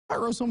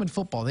Rose-Hulman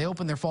football. They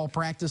opened their fall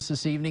practice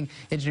this evening.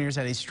 Engineers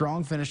had a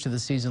strong finish to the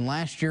season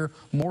last year.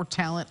 More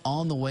talent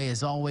on the way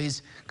as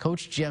always.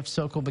 Coach Jeff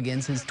Sokol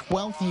begins his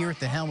 12th year at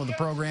the helm of the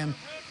program.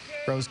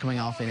 Rose coming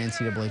off an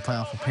NCAA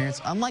playoff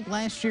appearance. Unlike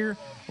last year,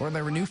 where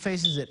there were new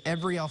faces at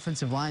every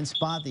offensive line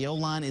spot, the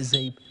O-line is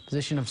a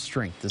position of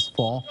strength this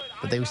fall,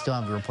 but they will still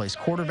have to replace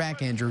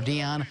quarterback Andrew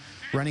Dion,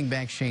 running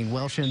back Shane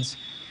Welshins,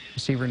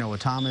 receiver Noah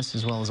Thomas,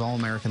 as well as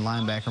All-American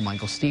linebacker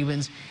Michael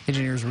Stevens.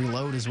 Engineers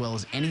reload as well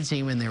as any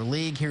team in their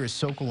league. Here is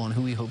Sokol on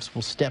who he hopes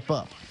will step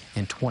up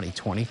in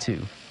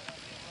 2022.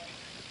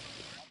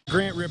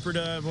 Grant Ripper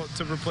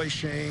to replace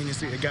Shane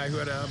is a guy who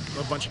had a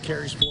bunch of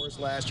carries for us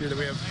last year that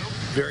we have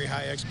very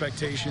high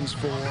expectations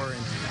for.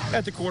 And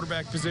at the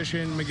quarterback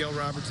position, Miguel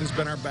Robertson's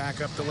been our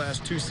backup the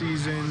last 2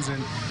 seasons,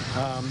 and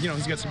you know,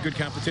 he's got some good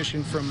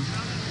competition from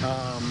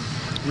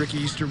Ricky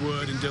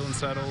Easterwood and Dylan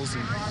Settles,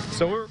 and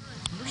so we're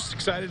just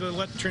excited to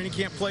let the training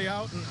camp play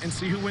out and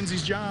see who wins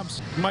these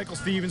jobs. Michael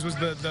Stevens was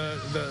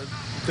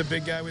the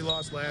big guy we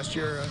lost last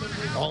year,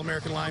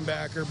 All-American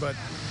linebacker, but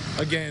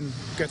again,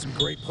 got some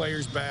great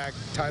players back.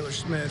 Tyler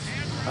Smith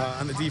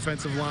on the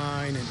defensive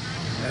line,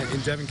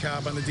 and Devin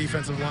Cobb on the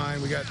defensive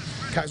line. We got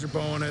Kaiser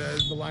Bowen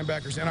as the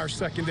linebackers, and our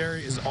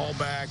secondary is all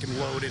back and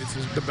loaded.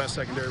 It's the best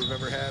secondary we've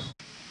ever had.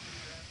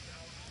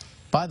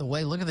 By the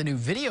way, look at the new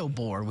video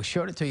board. We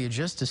showed it to you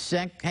just a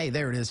sec. Hey,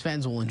 there it is.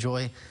 Fans will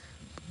enjoy.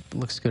 It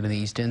looks good in the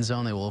East End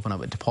Zone. They will open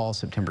up at DePaul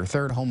September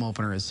 3rd. Home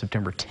opener is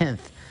September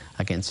 10th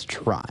against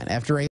Trine. After a